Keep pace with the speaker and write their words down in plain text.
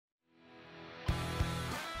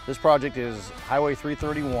This project is Highway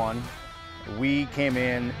 331. We came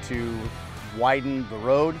in to widen the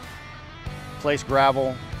road, place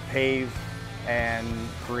gravel, pave, and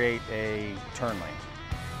create a turn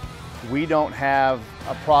lane. We don't have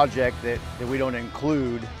a project that we don't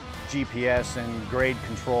include GPS and grade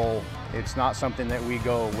control. It's not something that we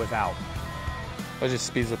go without. It just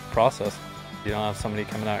speeds up the process. You don't have somebody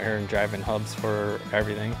coming out here and driving hubs for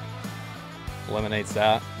everything. Eliminates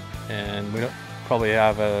that. And we don't probably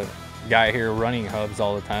have a guy here running hubs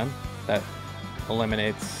all the time. That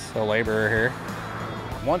eliminates a laborer here.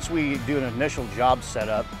 Once we do an initial job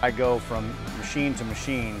setup, I go from machine to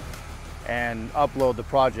machine and upload the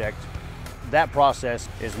project. That process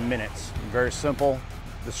is minutes, very simple.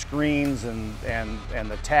 The screens and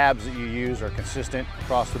the tabs that you use are consistent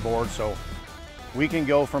across the board, so we can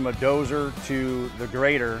go from a dozer to the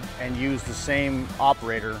grader and use the same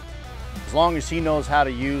operator. As long as he knows how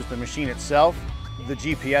to use the machine itself, the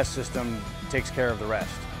GPS system takes care of the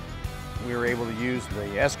rest. We were able to use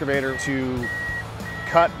the excavator to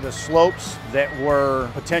cut the slopes that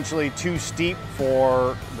were potentially too steep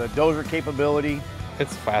for the dozer capability.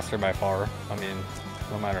 It's faster by far. I mean,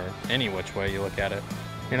 no matter any which way you look at it.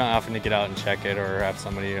 You're not having to get out and check it or have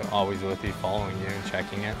somebody always with you following you and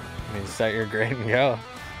checking it. I mean, set your grade and go.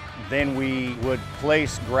 Then we would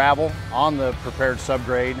place gravel on the prepared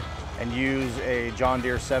subgrade and use a John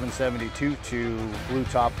Deere 772 to blue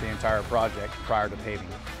top the entire project prior to paving.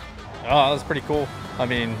 Oh, that was pretty cool. I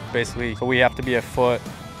mean, basically, so we have to be a foot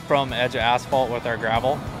from edge of asphalt with our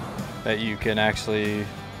gravel, that you can actually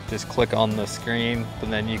just click on the screen,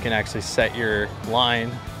 and then you can actually set your line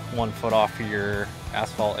 1 foot off of your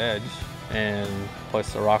asphalt edge and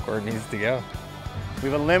place the rock where it needs to go.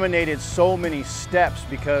 We've eliminated so many steps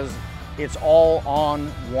because it's all on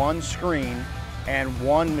one screen and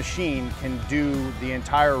one machine can do the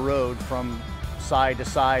entire road from side to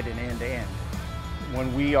side and end to end.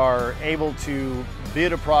 When we are able to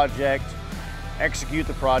bid a project, execute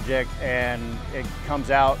the project, and it comes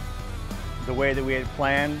out the way that we had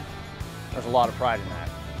planned, there's a lot of pride in that.